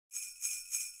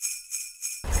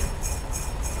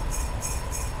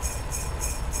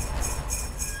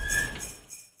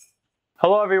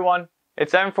Hello everyone,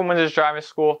 it's Evan from Winsor's Driving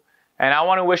School, and I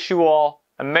want to wish you all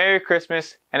a Merry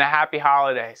Christmas and a Happy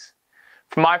Holidays.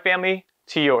 From my family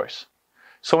to yours.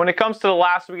 So when it comes to the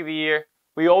last week of the year,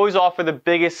 we always offer the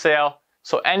biggest sale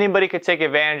so anybody could take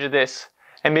advantage of this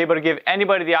and be able to give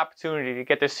anybody the opportunity to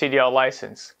get their CDL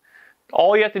license.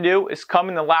 All you have to do is come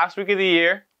in the last week of the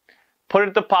year, put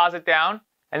a deposit down,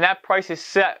 and that price is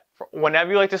set for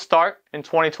whenever you like to start in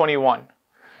 2021.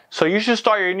 So you should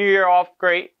start your new year off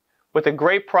great with a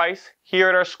great price here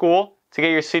at our school to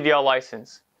get your CDL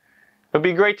license. It would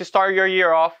be great to start your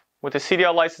year off with a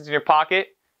CDL license in your pocket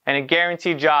and a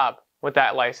guaranteed job with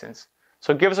that license.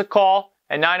 So give us a call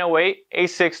at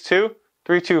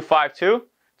 908-862-3252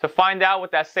 to find out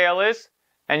what that sale is,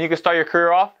 and you can start your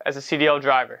career off as a CDL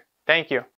driver. Thank you.